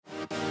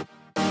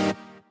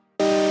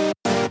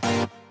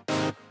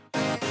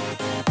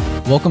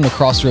Welcome to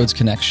Crossroads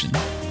Connection.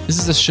 This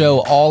is a show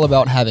all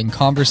about having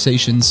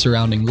conversations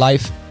surrounding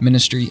life,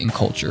 ministry, and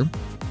culture.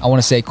 I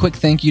want to say a quick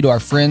thank you to our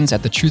friends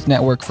at the Truth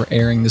Network for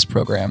airing this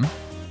program.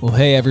 Well,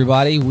 hey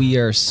everybody, we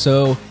are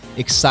so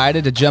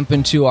excited to jump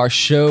into our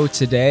show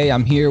today.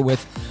 I'm here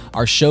with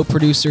our show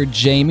producer,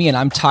 Jamie, and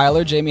I'm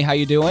Tyler. Jamie, how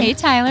you doing? Hey,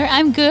 Tyler.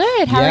 I'm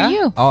good. How are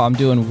you? Oh, I'm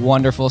doing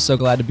wonderful. So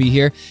glad to be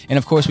here. And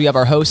of course, we have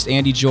our host,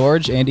 Andy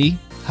George. Andy,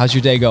 how's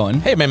your day going?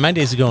 Hey, man, my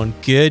day's going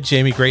good.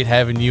 Jamie, great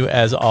having you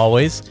as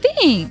always.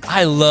 Thanks.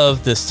 I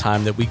love this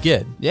time that we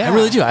get. Yeah. I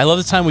really do. I love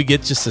the time we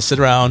get just to sit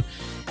around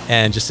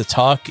and just to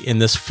talk in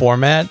this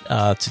format,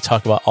 to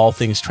talk about all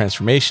things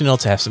transformational,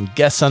 to have some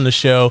guests on the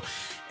show.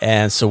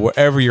 And so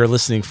wherever you're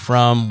listening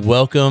from,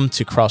 welcome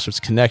to Crossroads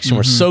Connection.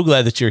 We're so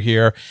glad that you're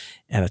here.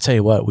 And I tell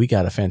you what, we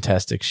got a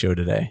fantastic show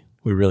today.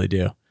 We really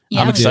do.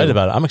 Yeah, I'm excited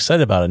about it. I'm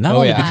excited about it. Not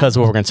only because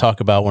of what we're going to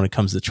talk about when it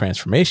comes to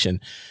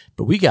transformation,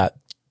 but we got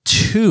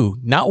two,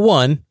 not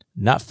one,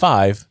 not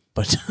five,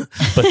 but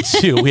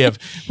two. We have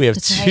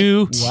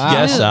two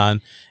guests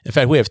on. In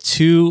fact, we have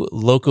two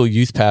local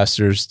youth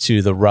pastors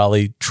to the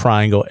Raleigh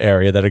Triangle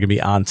area that are going to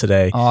be on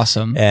today.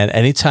 Awesome. And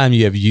anytime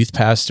you have youth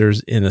pastors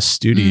in a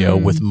studio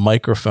with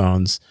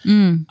microphones,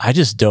 I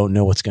just don't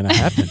know what's going to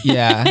happen.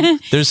 Yeah.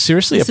 There's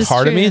seriously a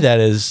part of me that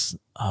is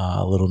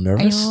a little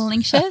nervous. Are you a little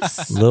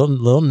anxious?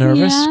 little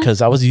nervous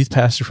because I was a youth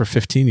pastor for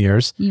 15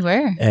 years. You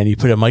were. And you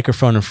put a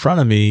microphone in front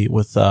of me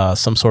with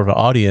some sort of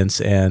an audience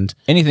and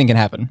anything can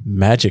happen.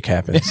 Magic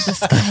happens. The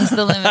sky's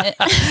the limit.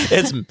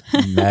 It's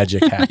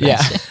magic happens.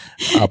 Yeah.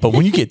 But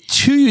when you get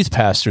two youth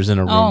pastors in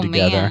a room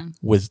together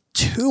with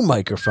two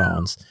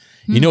microphones,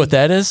 you know what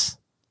that is?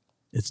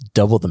 It's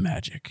double the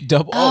magic.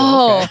 Double.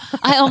 Oh, Okay.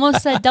 I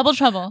almost said double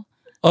trouble.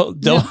 Oh,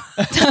 double.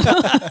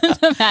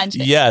 The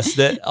magic. Yes,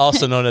 that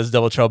also known as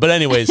double trouble. But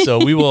anyway,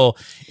 so we will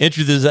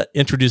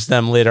introduce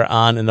them later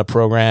on in the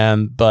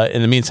program. But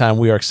in the meantime,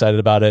 we are excited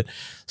about it.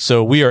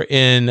 So we are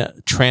in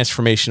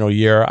transformational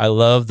year. I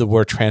love the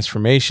word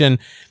transformation.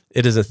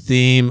 It is a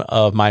theme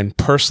of mine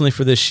personally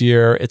for this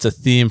year. It's a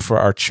theme for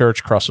our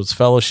church, Crossroads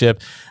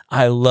Fellowship.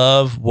 I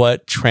love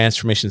what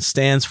transformation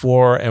stands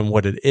for and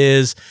what it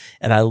is.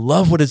 And I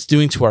love what it's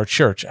doing to our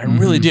church. I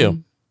really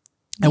do.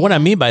 And what I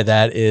mean by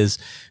that is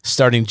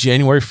starting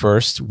January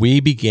 1st, we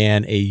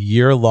began a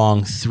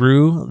year-long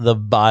through the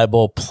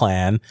Bible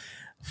plan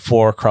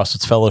for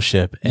Crossroads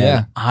Fellowship.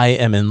 And I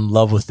am in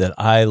love with it.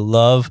 I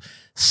love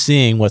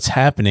seeing what's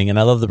happening and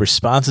I love the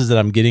responses that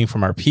I'm getting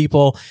from our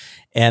people.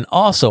 And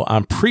also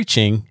I'm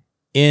preaching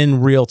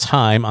in real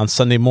time on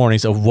Sunday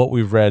mornings of what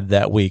we've read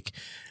that week.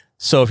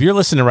 So if you're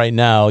listening right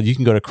now, you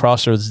can go to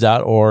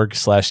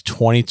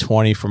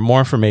crossroads.org/2020 for more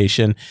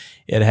information.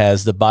 It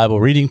has the Bible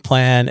reading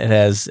plan. It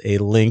has a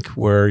link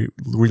where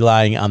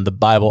relying on the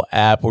Bible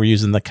app. We're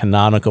using the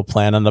canonical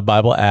plan on the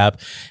Bible app,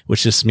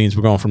 which just means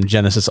we're going from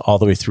Genesis all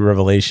the way through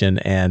Revelation.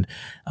 And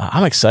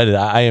I'm excited.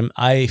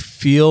 I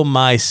feel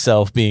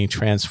myself being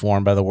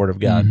transformed by the Word of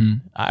God.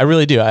 I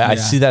really do. I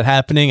see that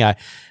happening.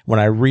 When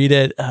I read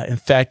it, in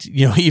fact,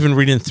 even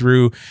reading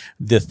through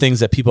the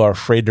things that people are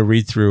afraid to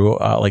read through,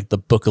 like the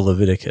book of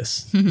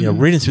Leviticus,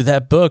 reading through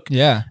that book,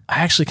 I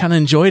actually kind of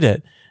enjoyed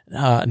it.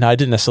 Now, I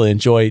didn't necessarily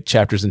enjoy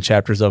chapters and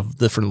chapters of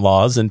different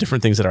laws and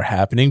different things that are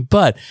happening,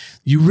 but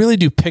you really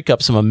do pick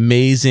up some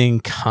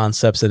amazing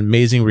concepts and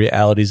amazing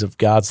realities of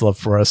God's love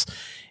for us.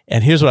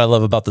 And here's what I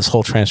love about this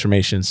whole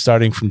transformation,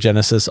 starting from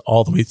Genesis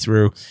all the way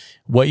through.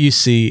 What you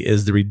see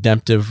is the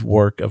redemptive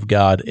work of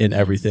God in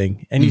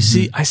everything. And I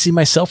see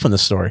myself in the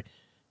story.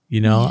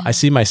 I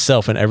see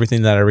myself in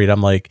everything that I read.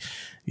 I'm like,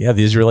 yeah,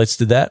 the Israelites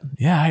did that.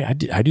 Yeah,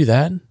 I do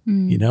that.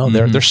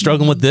 They're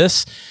struggling with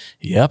this.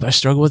 Yep, I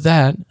struggle with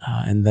that.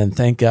 And then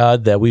thank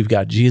God that we've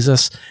got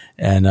Jesus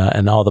and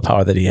all the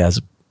power that he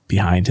has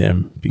behind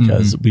him,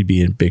 because we'd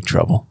be in big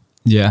trouble.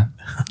 Yeah.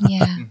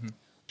 Yeah.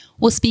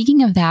 Well,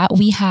 speaking of that,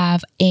 we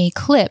have a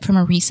clip from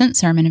a recent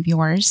sermon of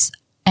yours,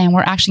 and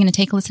we're actually going to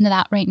take a listen to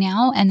that right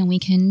now, and then we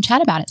can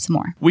chat about it some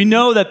more. We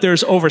know that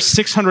there's over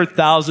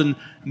 600,000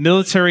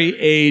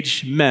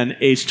 military-age men,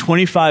 aged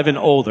 25 and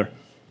older,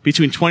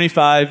 between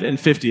 25 and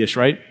 50-ish,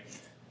 right?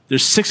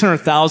 There's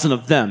 600,000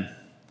 of them.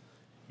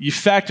 You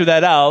factor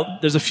that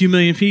out, there's a few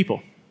million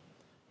people.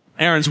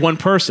 Aaron's one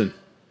person.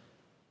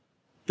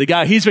 The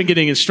guy he's been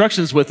getting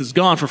instructions with is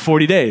gone for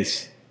 40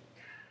 days.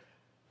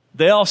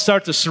 They all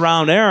start to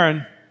surround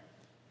Aaron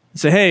and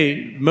say,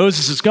 hey,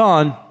 Moses is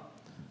gone.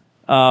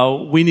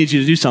 We need you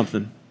to do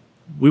something.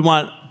 We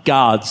want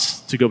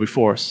gods to go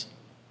before us.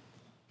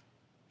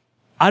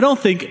 I don't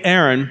think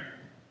Aaron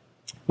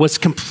was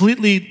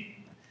completely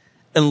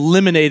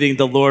eliminating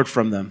the Lord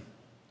from them.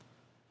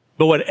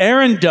 But what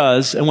Aaron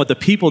does and what the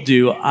people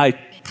do, I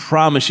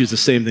promise you, is the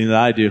same thing that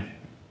I do.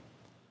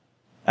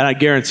 And I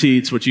guarantee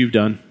it's what you've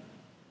done.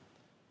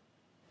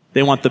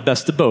 They want the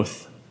best of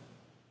both.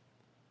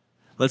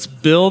 Let's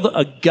build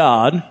a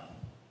God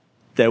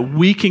that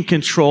we can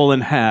control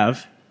and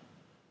have,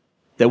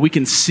 that we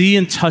can see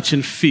and touch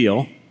and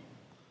feel,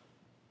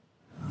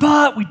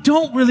 but we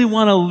don't really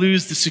want to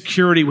lose the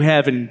security we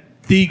have in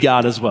the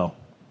God as well.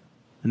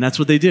 And that's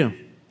what they do.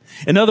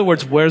 In other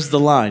words, where's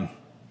the line?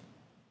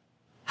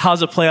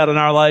 How's it play out in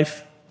our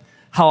life?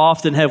 How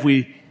often have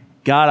we,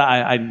 God,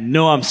 I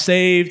know I'm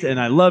saved and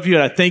I love you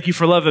and I thank you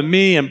for loving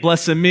me and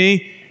blessing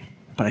me,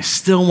 but I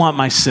still want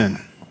my sin.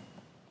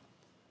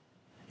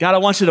 God, I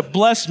want you to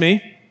bless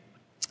me.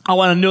 I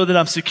want to know that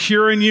I'm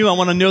secure in you. I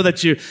want to know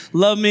that you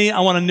love me.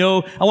 I want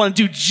to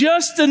do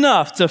just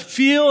enough to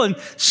feel and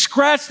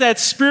scratch that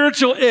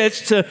spiritual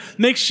itch to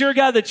make sure,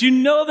 God, that you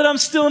know that I'm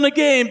still in the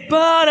game,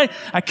 but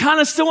I kind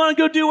of still want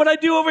to go do what I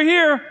do over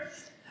here.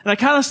 And I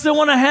kind of still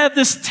want to have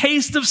this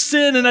taste of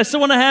sin, and I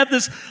still want to have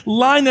this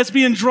line that's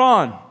being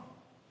drawn.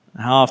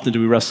 How often do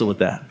we wrestle with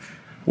that?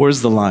 Where's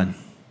the line?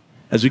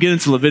 As we get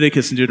into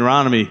Leviticus and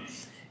Deuteronomy,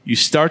 you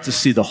start to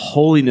see the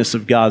holiness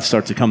of God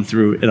start to come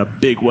through in a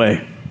big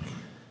way,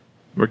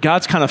 where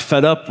God's kind of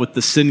fed up with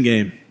the sin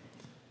game. And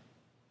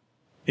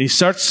he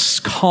starts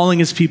calling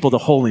his people to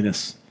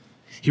holiness.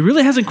 He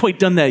really hasn't quite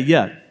done that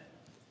yet.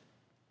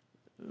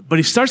 But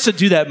he starts to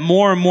do that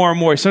more and more and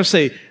more. He starts to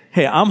say,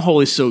 hey, I'm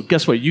holy, so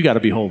guess what? You got to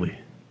be holy.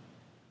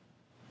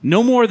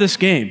 No more of this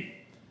game.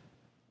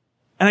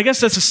 And I guess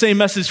that's the same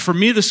message for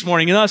me this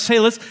morning and us. Hey,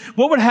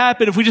 what would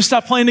happen if we just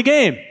stopped playing the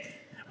game?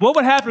 What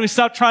would happen if we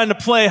stopped trying to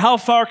play, how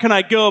far can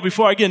I go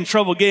before I get in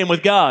trouble game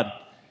with God?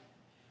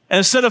 And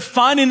instead of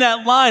finding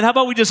that line, how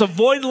about we just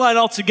avoid the line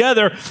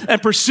altogether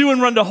and pursue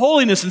and run to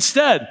holiness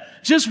instead?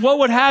 Just what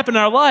would happen in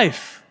our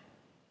life?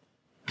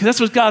 Because that's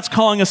what God's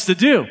calling us to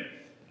do.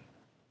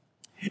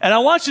 And I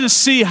want you to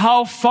see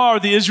how far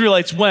the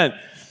Israelites went.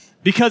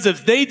 Because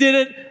if they did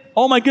it,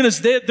 oh my goodness,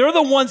 they're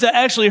the ones that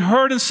actually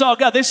heard and saw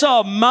God. They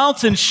saw a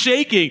mountain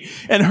shaking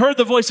and heard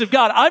the voice of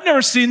God. I've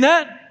never seen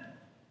that.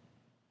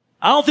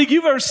 I don't think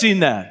you've ever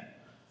seen that.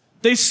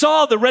 They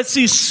saw the Red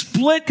Sea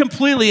split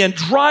completely and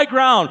dry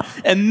ground,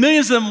 and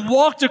millions of them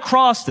walked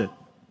across it.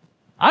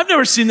 I've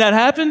never seen that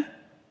happen.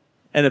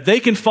 And if they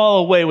can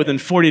fall away within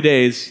 40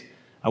 days,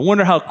 I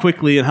wonder how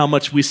quickly and how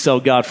much we sell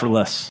God for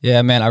less.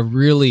 Yeah, man, I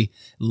really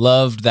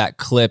loved that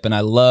clip, and I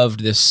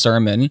loved this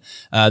sermon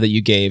that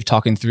you gave,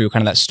 talking through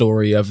kind of that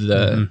story of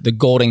the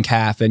golden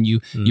calf. And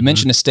you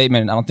mentioned a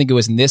statement, I don't think it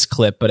was in this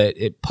clip, but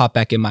it popped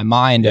back in my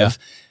mind of,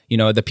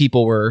 the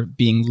people were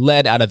being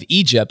led out of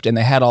Egypt, and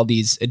they had all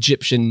these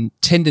Egyptian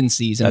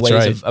tendencies and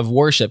ways of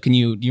worship. Do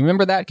you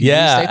remember that? Can you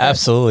restate that?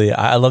 Absolutely.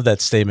 I love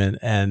that statement.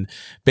 And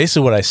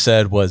basically what I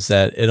said was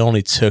that it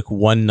only took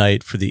one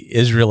night for the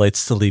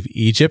Israelites to leave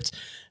Egypt,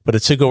 but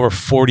it took over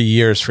 40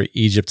 years for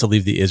Egypt to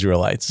leave the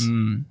Israelites.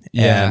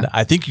 And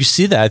I think you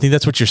see that. I think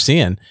that's what you're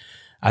seeing.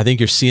 I think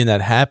you're seeing that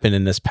happen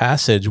in this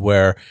passage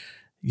where,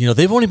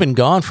 they've only been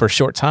gone for a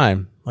short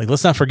time. Like,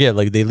 let's not forget,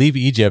 they leave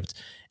Egypt,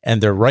 and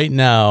they're right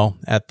now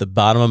at the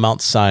bottom of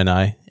Mount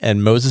Sinai,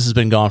 and Moses has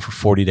been gone for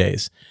 40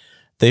 days.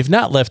 They've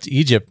not left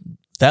Egypt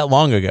that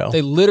long ago.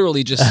 They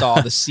literally just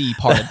saw the sea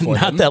parted for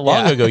them. Not that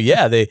long ago.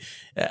 Yeah,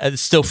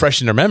 it's still fresh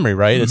in their memory,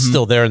 right? It's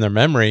still there in their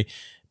memory.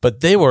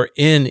 But they were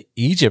in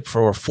Egypt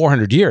for over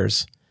 400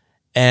 years.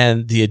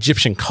 And the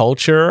Egyptian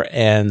culture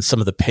and some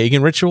of the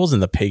pagan rituals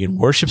and the pagan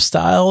worship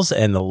styles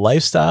and the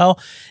lifestyle,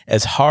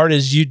 as hard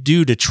as you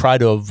do to try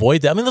to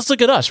avoid that. I mean, let's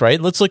look at us,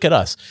 right? Let's look at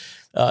us.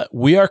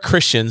 We are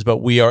Christians, but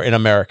we are in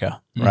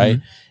America, right?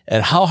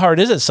 And how hard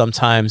is it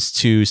sometimes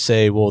to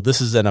say, well,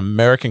 this is an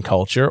American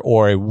culture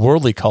or a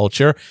worldly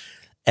culture,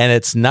 and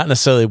it's not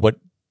necessarily what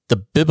the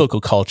biblical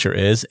culture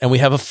is, and we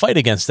have a fight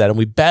against that, and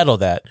we battle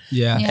that.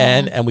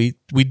 And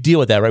we deal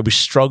with that, right? We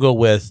struggle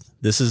with,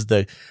 this is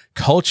the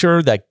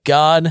culture that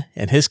God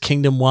and his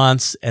kingdom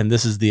wants, and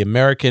this is the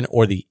American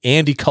or the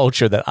Andy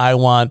culture that I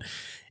want.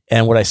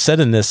 And what I said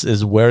in this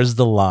is, where's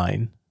the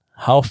line?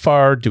 How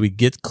far do we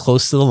get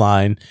close to the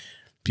line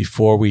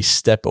before we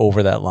step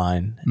over that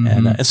line?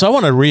 And so I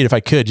want to read, if I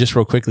could, just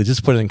real quickly,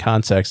 just put it in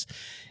context.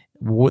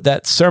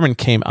 That sermon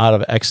came out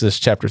of Exodus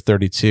chapter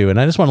 32, and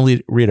I just want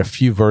to read a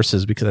few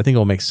verses because I think it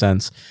will make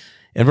sense.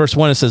 In verse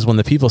 1, it says, when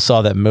the people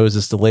saw that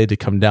Moses delayed to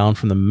come down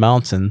from the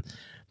mountain,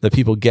 the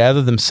people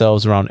gathered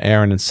themselves around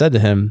Aaron and said to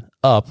him,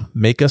 up,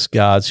 make us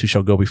gods who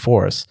shall go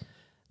before us.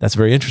 That's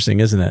very interesting,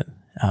 isn't it?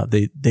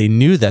 They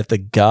knew that the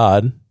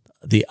God,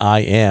 the I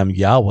am,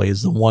 Yahweh,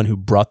 is the one who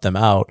brought them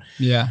out.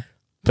 Yeah.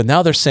 But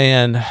now they're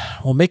saying,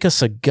 well, make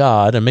us a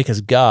God and make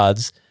us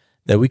gods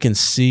that we can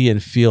see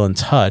and feel and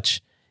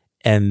touch.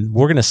 And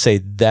we're going to say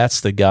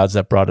that's the gods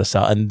that brought us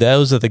out. And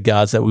those are the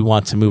gods that we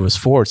want to move us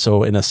forward.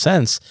 So in a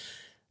sense,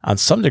 on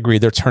some degree,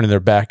 they're turning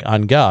their back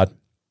on God.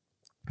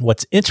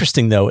 What's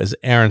interesting, though, is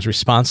Aaron's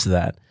response to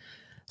that.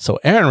 So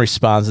Aaron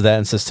responds to that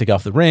and says, take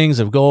off the rings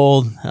of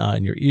gold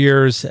in your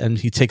ears. And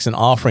he takes an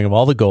offering of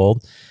all the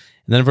gold.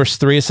 And then in verse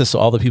 3, it says, so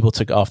all the people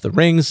took off the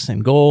rings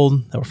and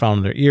gold that were found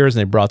in their ears, and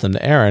they brought them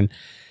to Aaron.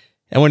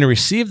 And when he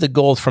received the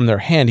gold from their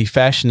hand, he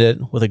fashioned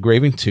it with a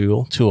graving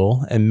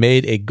tool and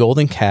made a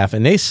golden calf.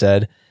 And they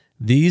said,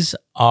 these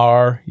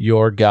are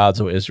your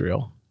gods, O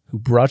Israel, who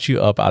brought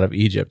you up out of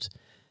Egypt.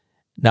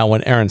 Now,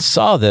 when Aaron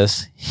saw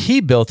this,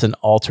 he built an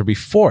altar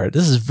before it.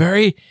 This is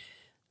very,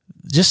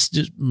 just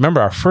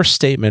remember our first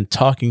statement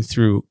talking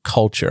through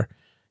culture,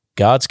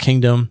 God's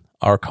kingdom,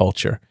 our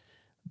culture.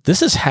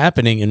 This is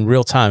happening in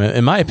real time.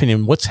 In my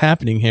opinion, what's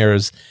happening here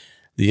is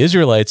the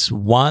Israelites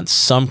want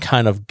some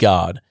kind of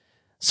God,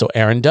 So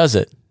Aaron does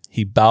it.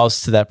 He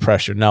bows to that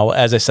pressure. Now,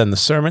 as I said in the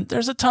sermon,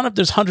 there's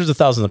hundreds of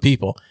thousands of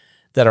people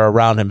that are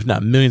around him, if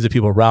not millions of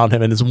people around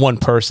him, and it's one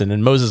person,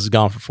 and Moses is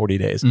gone for 40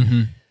 days.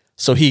 Mm-hmm.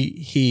 So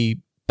he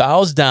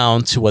bows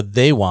down to what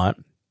they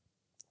want,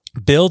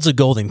 builds a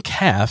golden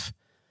calf,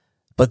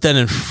 but then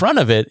in front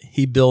of it,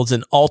 he builds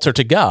an altar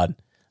to God.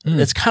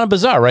 It's kind of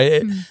bizarre,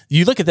 right?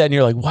 You look at that and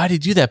you're like, why did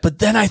he do that? But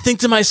then I think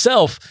to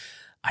myself,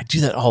 I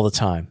do that all the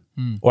time,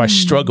 or I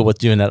struggle with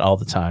doing that all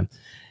the time.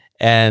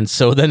 And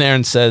so then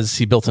Aaron says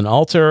he built an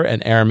altar,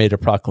 and Aaron made a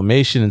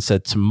proclamation and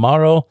said,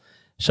 tomorrow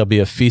shall be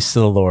a feast to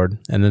the Lord.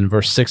 And then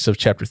verse 6 of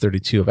chapter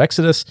 32 of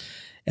Exodus,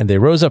 and they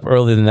rose up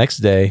early the next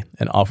day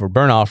and offered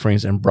burnt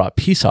offerings and brought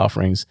peace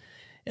offerings.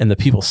 And the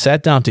people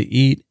sat down to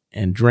eat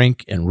and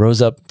drink and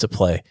rose up to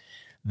play.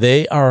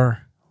 They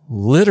are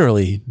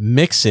literally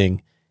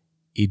mixing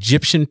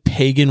Egyptian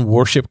pagan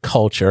worship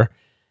culture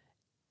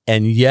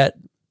and yet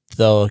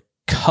the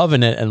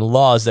covenant and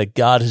laws that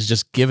God has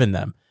just given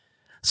them.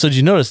 So did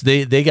you notice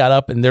they got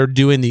up and they're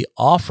doing the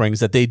offerings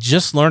that they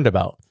just learned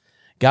about?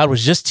 God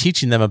was just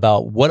teaching them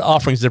about what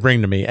offerings to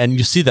bring to me. And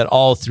you see that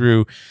all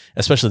through,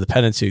 especially the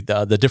Pentateuch,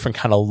 the different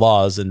kind of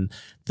laws and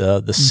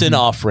the sin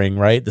offering,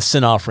 right? The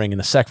sin offering and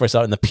the sacrifice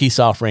and the peace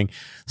offering.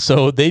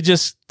 So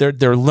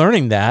they're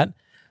learning that.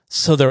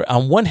 So they're,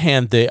 on one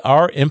hand, they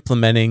are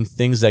implementing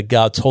things that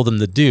God told them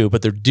to do,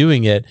 but they're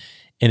doing it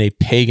in a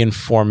pagan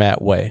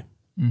format way.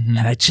 And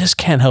I just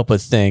can't help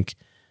but think,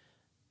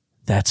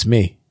 that's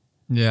me.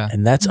 Yeah.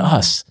 And that's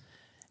us.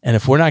 And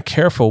if we're not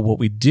careful, what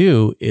we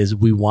do is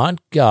we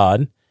want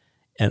God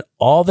and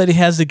all that he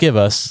has to give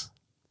us,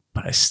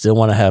 but I still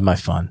want to have my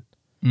fun.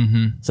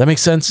 Does that make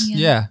sense?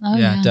 Yeah.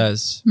 It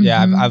does.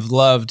 Yeah. I've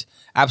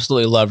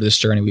absolutely loved this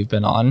journey we've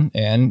been on,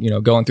 and,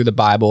 going through the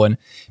Bible and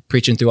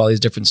preaching through all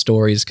these different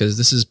stories, because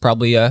this is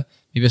probably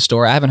maybe a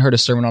story I haven't heard a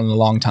sermon on in a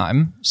long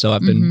time. So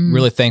I've been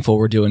really thankful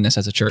we're doing this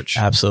as a church.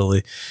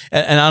 Absolutely.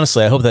 And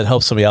honestly, I hope that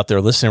helps somebody out there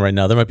listening right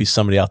now. There might be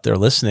somebody out there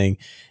listening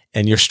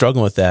and you're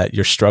struggling with that.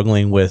 You're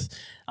struggling with,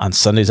 on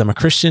Sundays, I'm a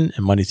Christian,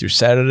 and Monday through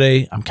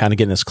Saturday, I'm kind of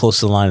getting as close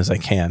to the line as I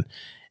can.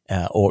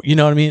 Or, you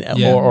know what I mean?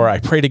 Yeah. Or I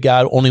pray to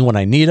God only when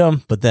I need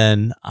him, but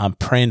then I'm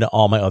praying to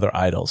all my other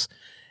idols.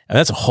 And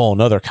that's a whole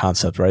nother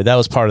concept, right? That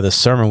was part of the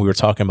sermon. We were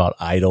talking about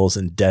idols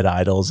and dead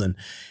idols, and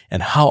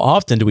how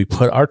often do we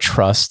put our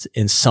trust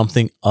in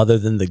something other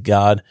than the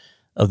God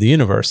of the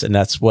universe? And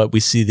that's what we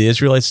see the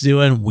Israelites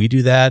doing. We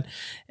do that.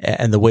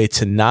 And the way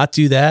to not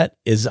do that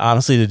is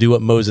honestly to do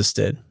what Moses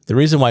did. The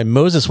reason why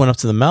Moses went up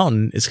to the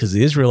mountain is because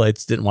the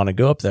Israelites didn't want to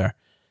go up there.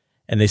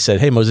 And they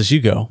said, hey, Moses,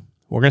 you go.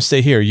 We're going to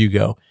stay here. You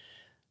go.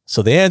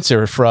 So the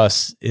answer for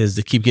us is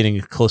to keep getting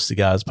as close to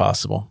God as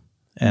possible.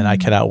 And I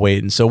cannot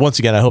wait. And so once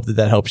again, I hope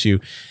that helps you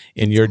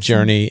in your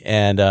journey.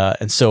 And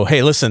so,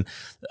 hey, listen,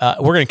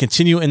 we're going to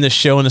continue in this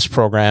show, in this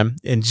program.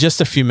 In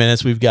just a few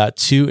minutes, we've got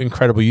two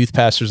incredible youth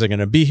pastors that are going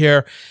to be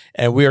here.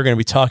 And we are going to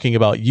be talking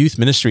about youth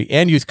ministry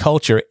and youth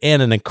culture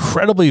and an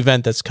incredible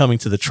event that's coming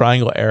to the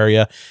Triangle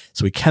area.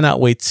 So we cannot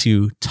wait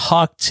to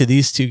talk to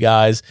these two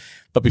guys.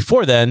 But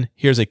before then,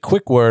 here's a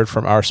quick word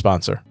from our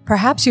sponsor.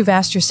 Perhaps you've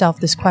asked yourself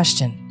this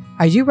question: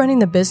 are you running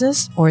the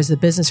business, or is the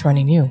business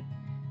running you?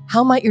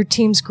 How might your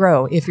teams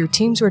grow if your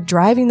teams were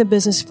driving the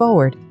business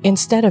forward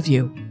instead of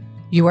you?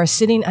 You are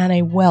sitting on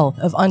a wealth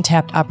of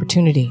untapped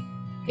opportunity.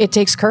 It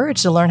takes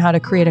courage to learn how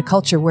to create a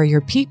culture where your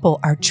people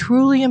are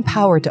truly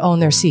empowered to own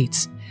their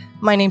seats.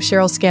 My name's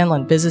Cheryl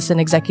Scanlon, business and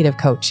executive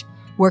coach.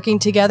 Working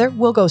together,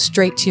 we'll go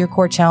straight to your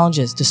core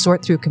challenges to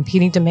sort through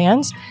competing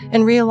demands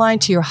and realign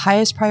to your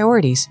highest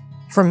priorities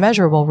for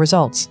measurable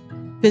results.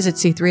 Visit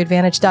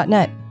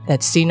C3advantage.net.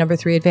 That's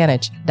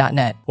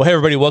C3advantage.net. Well, hey,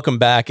 everybody, welcome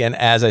back. And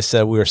as I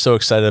said, we are so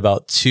excited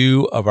about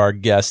two of our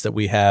guests that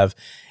we have.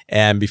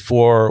 And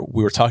before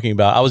we were talking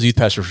about, I was a youth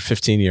pastor for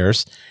 15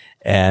 years.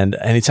 And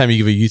anytime you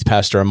give a youth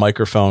pastor a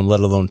microphone, let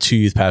alone two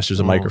youth pastors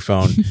a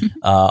microphone,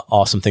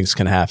 awesome things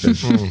can happen.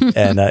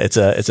 And it's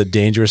a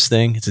dangerous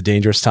thing. It's a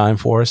dangerous time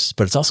for us,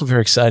 but it's also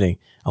very exciting.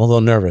 I'm a little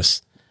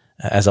nervous.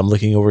 As I'm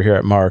looking over here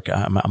at Mark,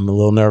 I'm a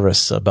little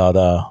nervous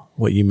about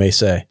what you may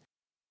say.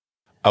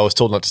 I was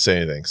told not to say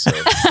anything, so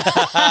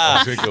I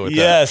was going to go with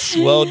yes,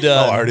 that. Well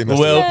done. I already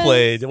missed well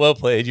played. Well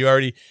played. You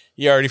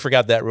already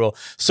forgot that rule.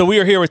 So we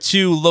are here with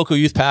two local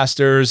youth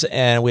pastors,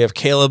 and we have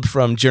Caleb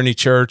from Journey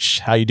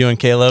Church. How you doing,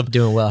 Caleb?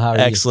 Doing well. How are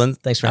you? Excellent.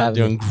 Thanks for having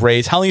me. Doing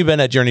great. How long have you been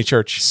at Journey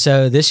Church?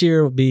 So this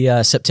year will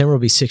be September will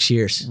be 6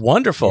 years.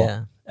 Wonderful.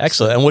 Yeah.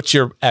 Excellent. And what's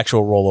your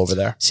actual role over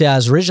there? See, I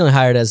was originally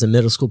hired as a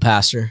middle school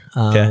pastor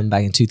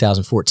back in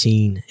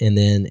 2014. And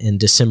then in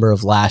December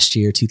of last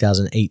year,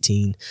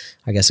 2018,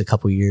 I guess a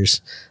couple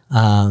years,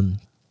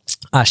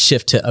 I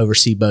shift to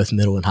oversee both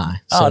middle and high.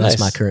 So that's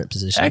my current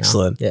position.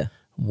 Excellent. Now. Yeah.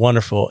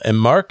 Wonderful. And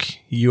Mark,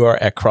 you are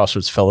at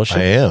Crossroads Fellowship.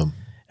 I am.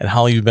 And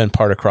how long have you been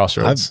part of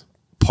Crossroads?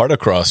 Part of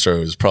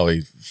Crossroads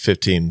probably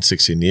 15,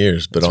 16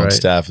 years, but on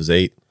staff is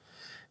 8.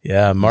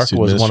 Yeah, Mark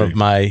was one of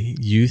my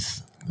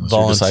youth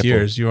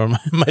volunteers. You are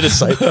my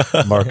disciple.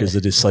 Mark is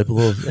a disciple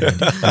of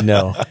Andy.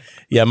 No.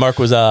 Yeah, Mark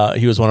was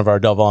he was one of our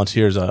adult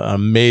volunteers, an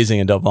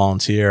amazing adult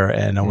volunteer,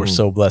 and we're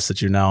so blessed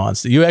that you're now on.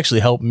 So you actually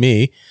helped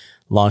me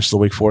launched the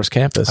Wake Forest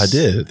campus. I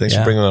did. Thanks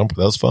for bringing it up.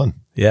 That was fun.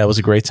 Yeah, it was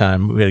a great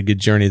time. We had a good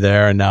journey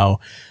there. And now,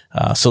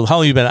 so how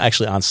long have you been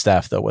actually on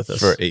staff though with us?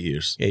 For 8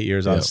 years. 8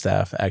 years on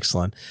staff.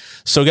 Excellent.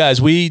 So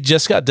guys, we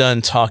just got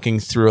done talking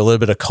through a little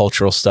bit of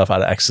cultural stuff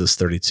out of Exodus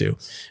 32.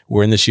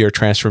 We're in this year of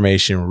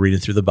transformation. We're reading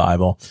through the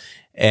Bible.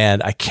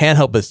 And I can't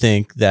help but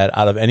think that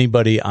out of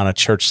anybody on a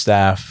church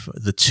staff,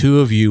 the two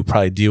of you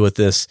probably deal with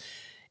this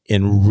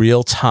in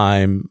real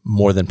time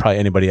more than probably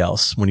anybody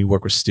else when you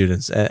work with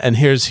students. And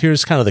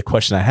here's kind of the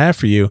question I have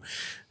for you,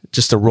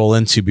 just to roll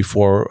into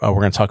before we're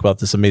going to talk about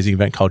this amazing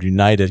event called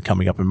United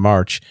coming up in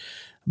March.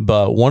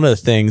 But one of the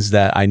things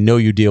that I know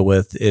you deal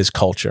with is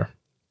culture.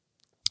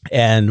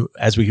 And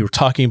as we were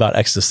talking about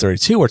Exodus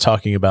 32, we're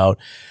talking about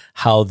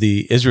how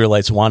the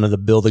Israelites wanted to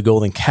build a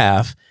golden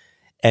calf,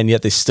 and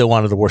yet they still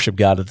wanted to worship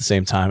God at the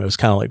same time. It was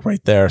kind of like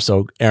right there.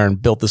 So Aaron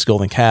built this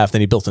golden calf,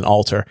 then he built an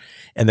altar,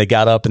 and they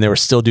got up and they were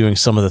still doing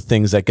some of the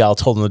things that God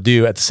told them to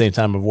do at the same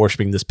time of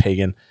worshiping this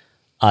pagan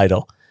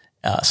idol.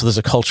 So there's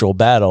a cultural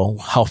battle.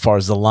 How far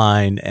is the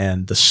line?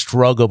 And the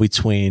struggle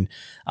between,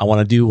 I want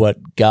to do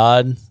what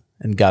God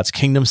and God's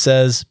kingdom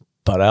says,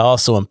 but I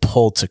also am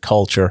pulled to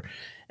culture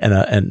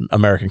and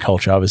American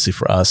culture, obviously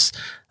for us.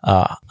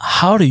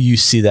 How do you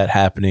see that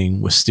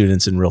happening with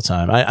students in real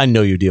time? I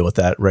know you deal with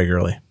that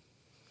regularly.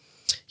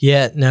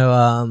 Yeah,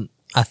 no,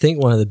 I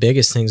think one of the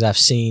biggest things I've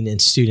seen in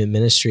student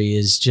ministry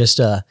is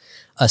just a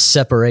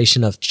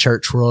separation of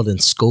church world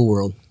and school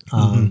world.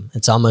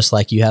 It's almost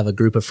like you have a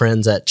group of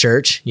friends at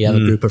church, you have a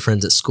group of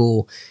friends at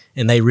school,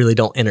 and they really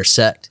don't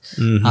intersect.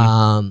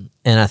 And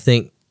I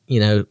think,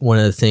 one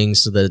of the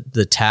things,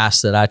 the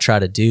task that I try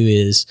to do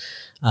is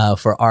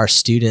for our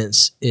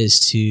students is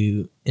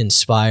to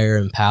inspire,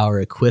 empower,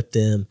 equip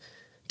them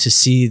to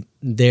see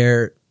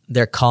their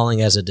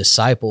calling as a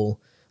disciple.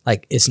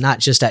 Like, it's not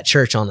just at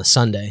church on a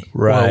Sunday,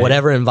 or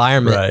whatever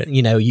environment,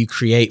 you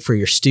create for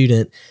your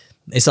student.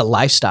 It's a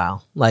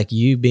lifestyle. Like,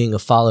 you being a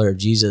follower of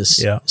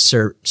Jesus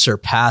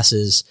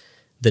surpasses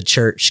the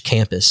church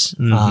campus.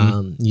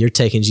 You're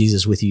taking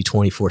Jesus with you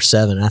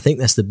 24/7. I think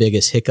that's the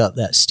biggest hiccup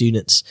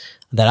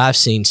that I've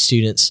seen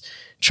students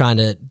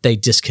they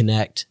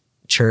disconnect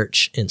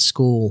church and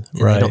school.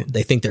 And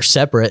they think they're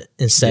separate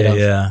instead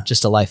of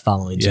just a life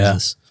following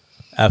Jesus.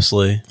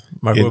 Absolutely.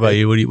 Mark, what about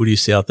you? What do you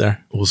see out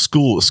there? Well,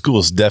 school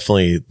is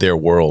definitely their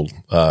world.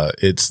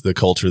 It's the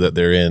culture that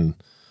they're in.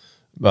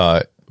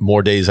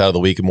 More days out of the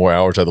week and more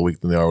hours out of the week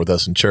than they are with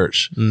us in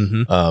church.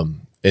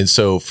 And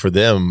so for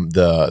them,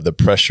 the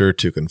pressure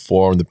to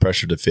conform, the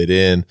pressure to fit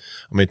in,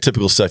 I mean,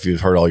 typical stuff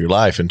you've heard all your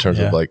life in terms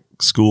of like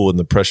school and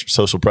the pressure,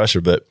 social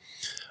pressure, but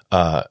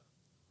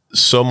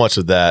so much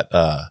of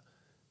that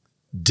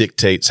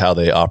dictates how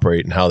they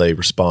operate and how they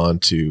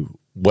respond to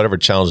whatever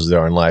challenges there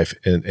are in life.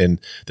 And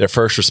their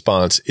first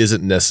response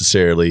isn't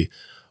necessarily,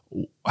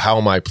 how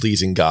am I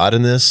pleasing God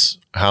in this?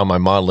 How am I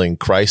modeling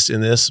Christ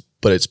in this?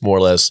 But it's more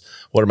or less,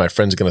 what are my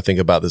friends going to think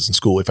about this in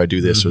school if I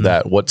do this or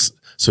that?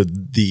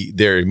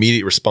 Their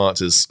immediate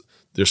response is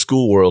their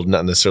school world,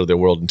 not necessarily their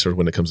world in terms of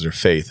when it comes to their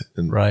faith.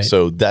 And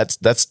so that's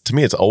to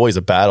me, it's always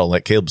a battle.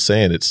 Like Caleb was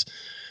saying, it's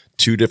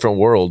two different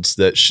worlds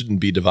that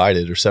shouldn't be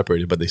divided or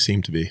separated, but they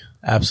seem to be.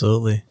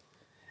 Absolutely.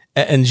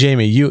 And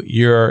Jamie,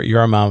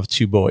 you're a mom of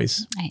two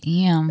boys. I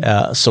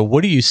am. So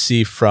what do you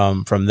see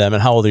from them,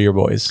 and how old are your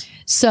boys?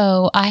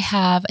 So I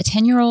have a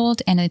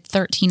 10-year-old and a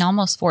 13,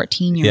 almost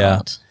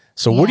 14-year-old.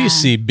 So what do you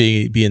see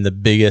being the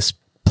biggest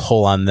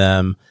pull on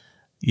them,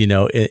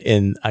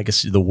 in I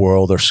guess the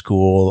world or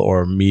school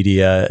or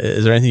media?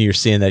 Is there anything you're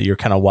seeing that you're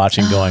kind of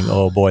watching going,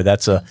 oh boy,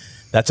 that's a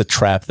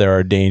trap there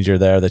or danger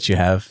there that you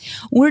have?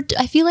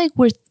 I feel like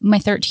my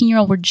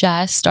 13-year-old, we're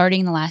just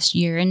starting the last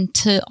year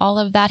into all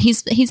of that.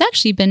 He's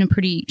actually been a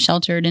pretty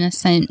sheltered,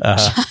 innocent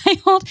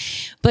child,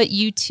 but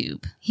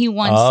YouTube. He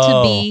wants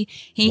to be,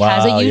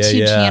 has a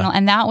YouTube channel,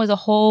 and that was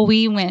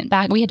we went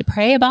back, we had to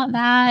pray about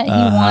that. He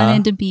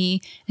wanted to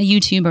be a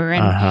YouTuber,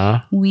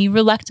 and we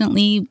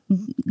reluctantly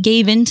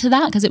gave into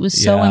that because it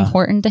was so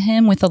important to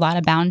him with a lot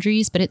of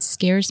boundaries, but it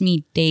scares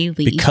me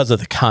daily. Because of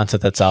the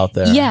content that's out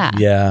there.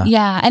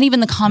 Yeah. And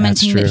even the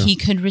commenting that he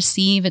could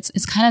receive,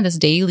 it's kind of this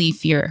daily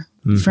fear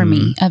for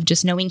me of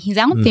just knowing he's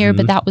out there,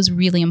 but that was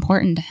really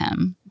important to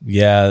him.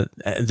 Yeah,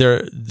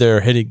 they're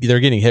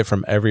getting hit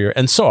from everywhere,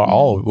 and so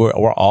are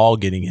we're all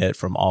getting hit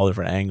from all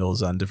different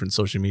angles on different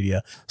social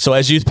media. So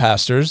as youth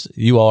pastors,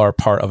 you all are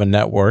part of a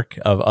network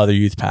of other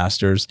youth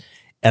pastors,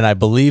 and I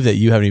believe that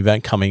you have an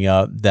event coming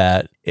up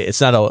that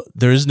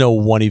there is no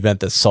one event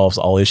that solves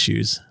all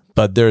issues,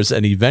 but there's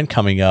an event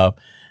coming up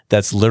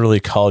that's literally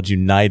called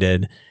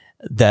United,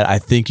 that I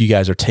think you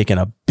guys are taking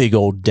a big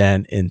old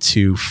dent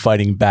into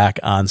fighting back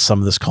on some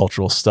of this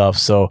cultural stuff.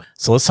 So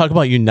let's talk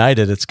about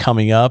United. It's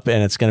coming up,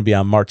 and it's going to be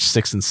on March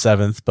 6th and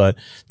 7th, but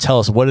tell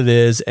us what it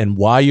is and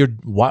why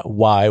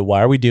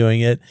are we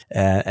doing it,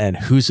 and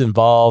who's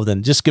involved,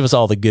 and just give us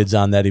all the goods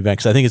on that event,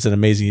 because I think it's an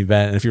amazing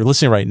event. And if you're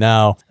listening right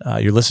now,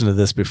 you're listening to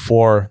this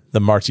before the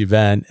March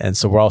event, and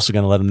so we're also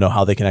going to let them know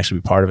how they can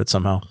actually be part of it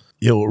somehow.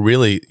 Yeah, well,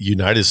 really,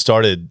 United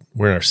started,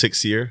 we're in our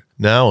 6th year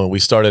now. And we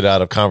started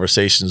out of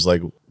conversations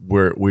like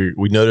where we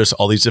noticed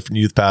all these different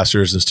youth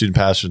pastors and student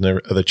pastors in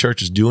their other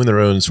churches doing their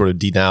own sort of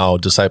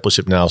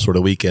discipleship now sort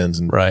of weekends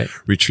and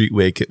retreat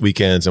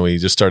weekends. And we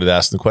just started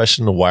asking the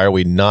question, why are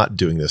we not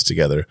doing this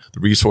together? The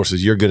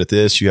resources, you're good at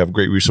this. You have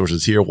great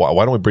resources here.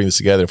 Why don't we bring this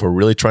together? If we're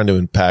really trying to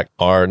impact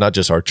not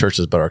just our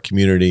churches, but our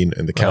community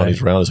and the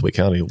counties around us, Wake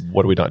County,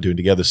 what are we not doing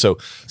together? So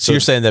you're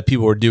saying that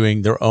people were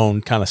doing their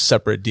own kind of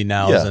separate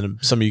DNOWs, and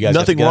some of you guys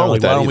nothing wrong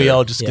with that. Why don't we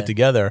all just get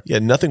together? Yeah,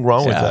 nothing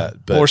wrong with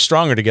that. But we're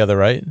stronger together,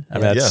 right? I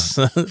mean,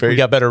 we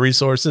got better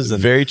resources.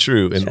 And, very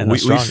true. And we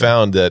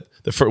found that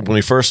when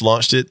we first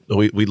launched it,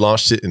 we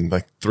launched it in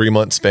like 3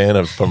 month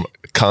span from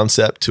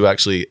concept to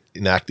actually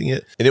enacting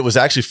it. And it was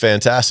actually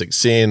fantastic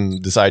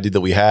seeing this idea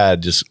that we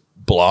had just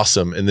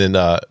blossom. And then,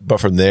 but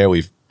from there,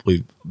 we've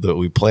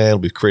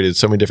created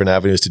so many different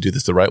avenues to do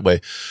this the right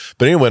way.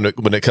 But anyway,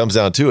 when it comes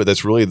down to it,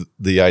 that's really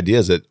the idea,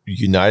 is that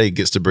United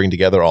gets to bring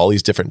together all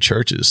these different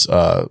churches,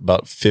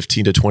 about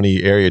 15 to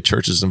 20 area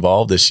churches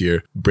involved this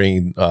year,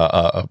 bringing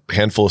a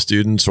handful of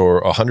students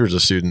or hundreds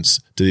of students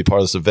to be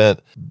part of this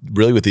event,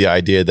 really with the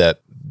idea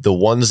that the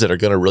ones that are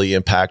going to really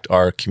impact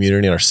our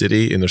community and our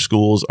city and their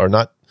schools are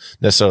not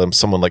necessarily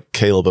someone like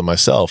Caleb and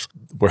myself.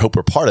 We hope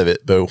we're part of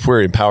it, but if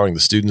we're empowering the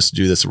students to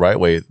do this the right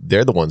way,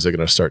 they're the ones that are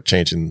going to start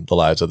changing the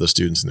lives of the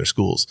students in their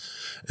schools.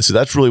 And so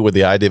that's really where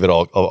the idea of it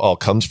all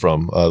comes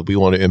from. We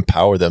want to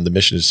empower them. The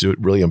mission is to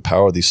really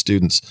empower these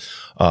students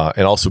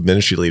and also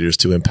ministry leaders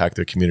to impact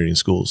their community and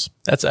schools.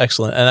 That's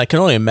excellent. And I can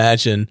only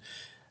imagine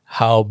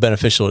how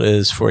beneficial it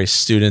is for a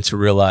student to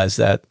realize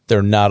that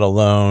they're not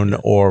alone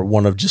or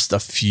one of just a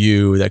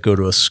few that go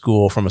to a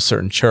school from a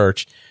certain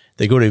church.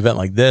 They go to an event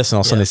like this and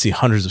all of a sudden they see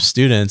hundreds of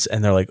students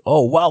and they're like,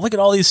 oh, wow, look at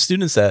all these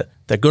students that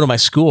go to my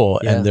school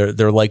and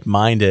they're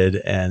like-minded.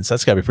 And so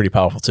that's gotta be pretty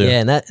powerful too.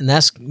 Yeah. And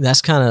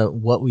that's kind of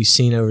what we've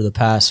seen over the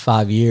past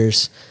 5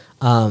 years.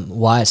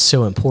 Why it's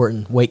so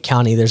important. Wake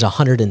County, there's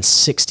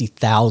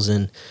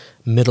 160,000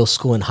 middle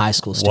school and high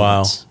school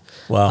students.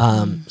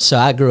 Wow. So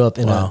I grew up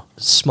in a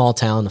small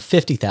town of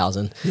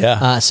 50,000.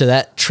 Yeah. So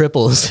that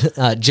triples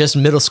just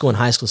middle school and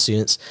high school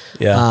students.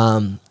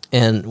 Yeah.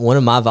 And one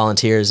of my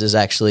volunteers is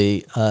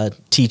actually a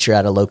teacher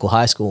at a local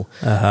high school.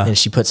 And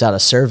she puts out a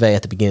survey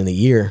at the beginning of the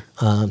year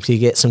to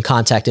get some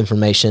contact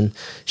information.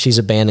 She's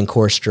a band and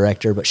chorus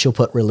director, but she'll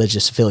put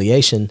religious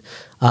affiliation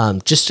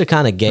just to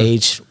kind of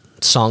gauge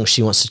songs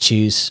she wants to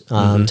choose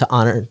to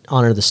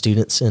honor the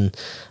students. And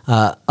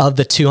of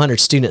the 200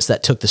 students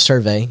that took the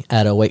survey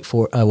at a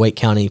Wake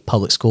County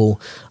public school,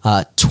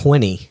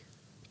 20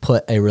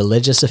 put a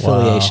religious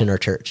affiliation or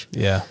church.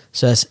 Yeah.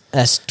 So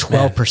that's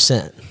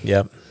 12%.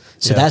 Yep.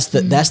 So that's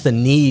the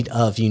need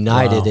of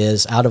United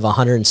is out of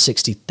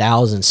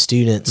 160,000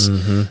 students,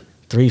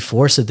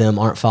 3/4 of them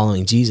aren't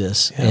following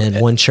Jesus,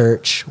 and one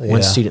church,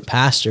 one student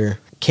pastor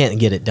can't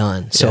get it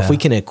done. So if we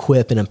can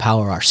equip and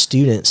empower our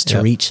students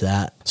to reach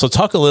that. So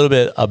talk a little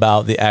bit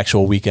about the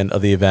actual weekend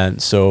of the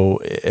event.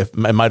 So if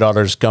my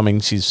daughter's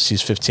coming,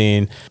 she's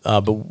 15,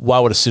 but why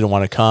would a student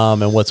want to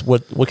come, and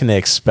what can they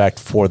expect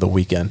for the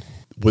weekend?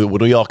 When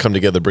we all come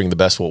together, bring the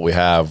best of what we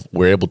have,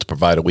 we're able to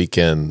provide a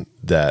weekend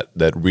that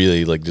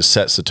really like just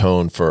sets the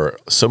tone for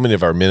so many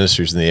of our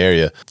ministries in the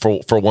area.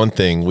 For one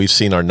thing, we've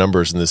seen our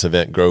numbers in this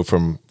event grow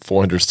from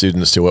 400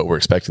 students to what we're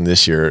expecting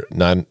this year,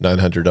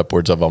 900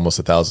 upwards of almost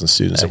 1,000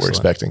 students that we're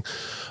expecting.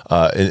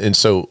 And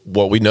so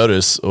what we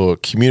notice,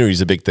 community is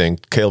a big thing.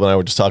 Caleb and I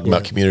were just talking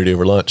about community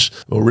over lunch.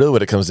 Well, really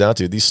what it comes down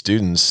to, these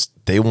students,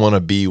 they want to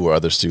be where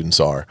other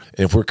students are.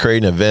 And if we're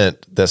creating an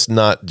event, that's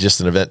not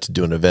just an event to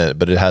do an event,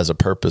 but it has a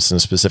purpose and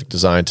a specific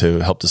design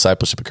to help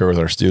discipleship occur with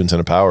our students and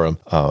empower them.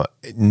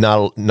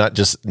 Not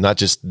just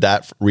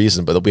that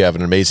reason, but we have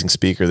an amazing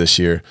speaker this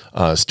year.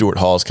 Stuart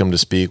Hall has come to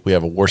speak. We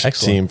have a worship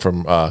team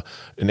from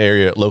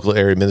local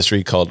area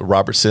ministry called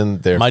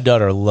Robertson. My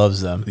daughter loves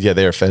them. Yeah,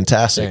 they are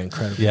fantastic. They're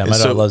incredible. Yeah, my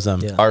daughter loves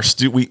them. Yeah. Our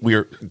we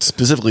are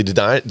specifically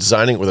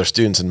designing it with our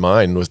students in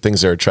mind, with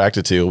things they're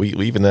attracted to. We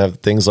even have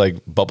things like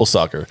bubble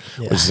soccer,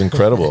 which is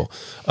incredible.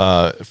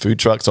 Food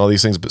trucks, all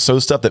these things, but so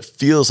stuff that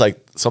feels like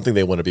something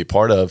they want to be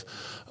part of.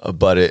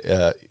 But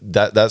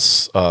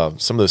that's some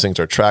of those things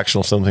are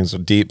attractional, some things are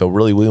deep, but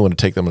really we want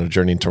to take them on a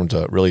journey in terms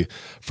of really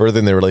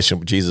furthering their relationship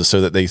with Jesus, so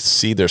that they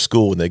see their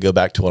school when they go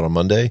back to it on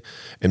Monday,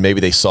 and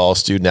maybe they saw a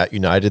student at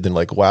United and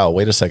like, wow,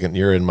 wait a second,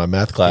 you're in my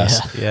math class.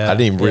 I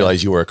didn't even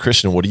realize you were a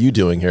Christian. What are you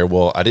doing here?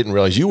 Well, I didn't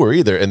realize you were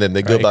either. And then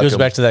they go back. It goes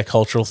back to that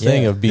cultural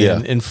thing of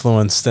being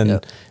influenced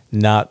and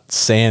not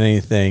saying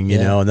anything, you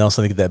know, and then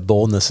also they get that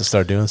boldness to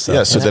start doing stuff.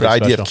 Yeah, so that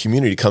idea of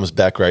community comes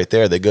back right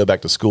there. They go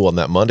back to school on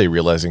that Monday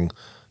realizing,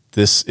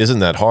 this isn't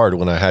that hard.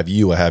 When I have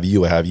you, I have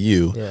you, I have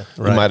you. Yeah,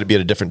 right. You might be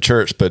at a different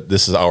church, but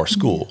this is our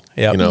school.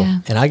 You know? Yeah.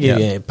 And I give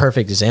you a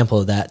perfect example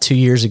of that. 2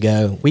 years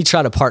ago, we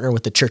try to partner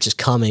with the churches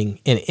coming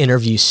and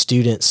interview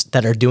students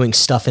that are doing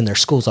stuff in their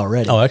schools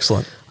already. Oh,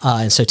 excellent.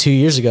 And so 2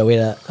 years ago, we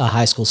had a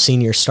high school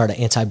senior start an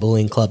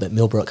anti-bullying club at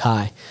Millbrook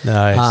High.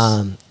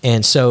 Nice.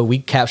 And so we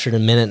captured a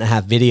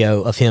 1.5-minute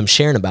video of him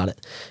sharing about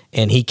it.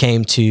 And he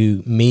came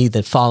to me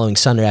the following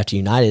Sunday after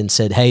United and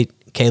said, hey,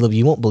 Caleb,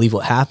 you won't believe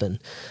what happened.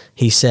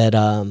 He said,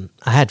 I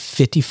had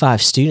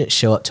 55 students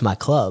show up to my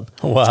club.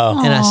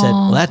 Wow. And I said,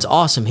 well, that's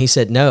awesome. He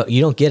said, no,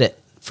 you don't get it.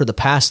 For the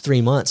past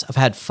 3 months, I've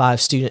had 5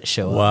 students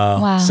show up.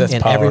 Wow. So that's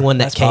And power. everyone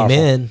that That's came powerful.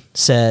 in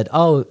said,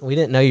 oh, we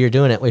didn't know you were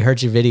doing it. We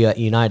heard your video at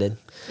United.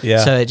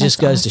 Yeah. So it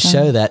just That's goes to awesome.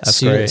 show that That's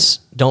students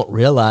don't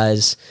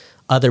realize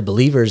other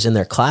believers in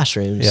their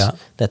classrooms Yeah.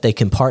 that they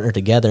can partner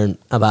together. And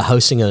by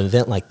hosting an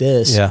event like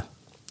this, Yeah.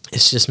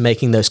 it's just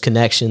making those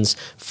connections,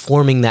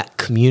 forming that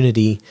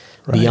community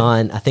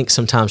beyond. I think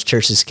sometimes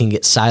churches can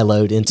get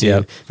siloed into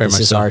Yeah, very this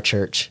much is so. our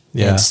church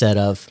Yeah. instead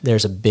of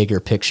there's a bigger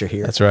picture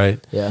here. That's right.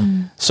 Yeah.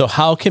 So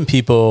how can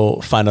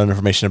people find out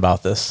information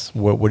about this?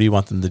 What do you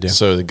want them to do?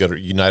 So they go to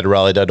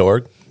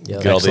unitedrally.org, get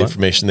all the Excellent.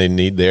 information they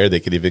need there. They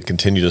could even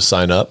continue to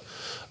sign up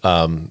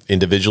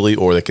individually,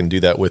 or they can do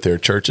that with their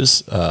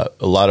churches. A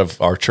lot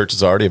of our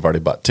churches have already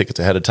bought tickets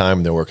ahead of time,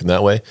 and they're working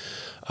that way.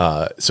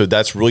 So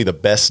that's really the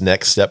best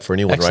next step for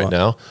anyone Excellent. right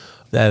now.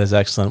 That is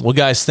excellent. Well,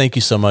 guys, thank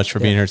you so much for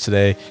being here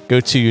today. Go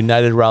to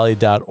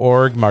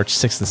unitedrally.org. March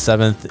 6th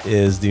and 7th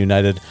is the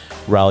United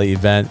Rally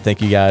event.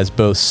 Thank you guys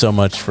both so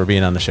much for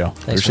being on the show.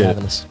 Thanks Appreciate for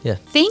having it. us. Yeah.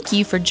 Thank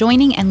you for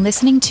joining and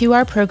listening to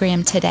our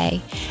program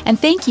today. And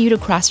thank you to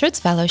Crossroads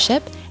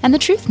Fellowship and the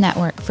Truth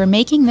Network for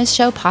making this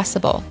show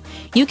possible.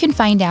 You can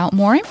find out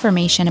more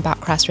information about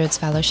Crossroads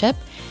Fellowship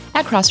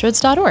at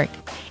crossroads.org.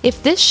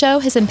 If this show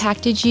has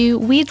impacted you,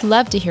 we'd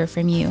love to hear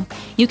from you.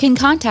 You can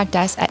contact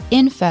us at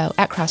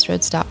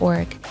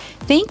info@crossroads.org.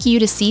 Thank you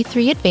to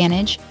C3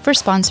 Advantage for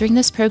sponsoring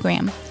this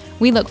program.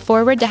 We look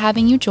forward to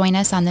having you join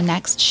us on the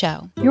next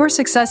show. Your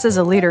success as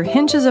a leader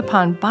hinges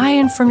upon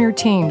buy-in from your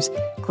teams,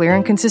 clear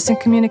and consistent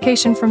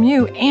communication from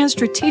you, and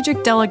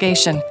strategic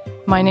delegation.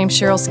 My name's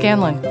Cheryl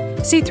Scanlon.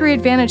 C3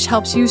 Advantage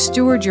helps you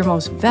steward your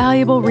most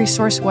valuable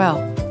resource well,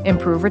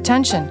 improve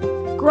retention,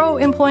 grow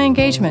employee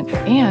engagement,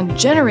 and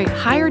generate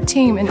higher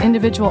team and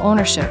individual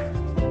ownership.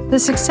 The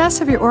success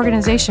of your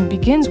organization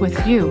begins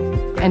with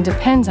you and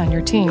depends on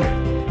your team.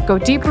 Go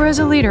deeper as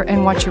a leader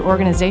and watch your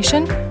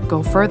organization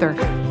go further.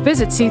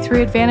 Visit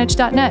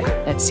c3advantage.net.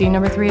 That's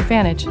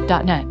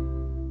C3advantage.net.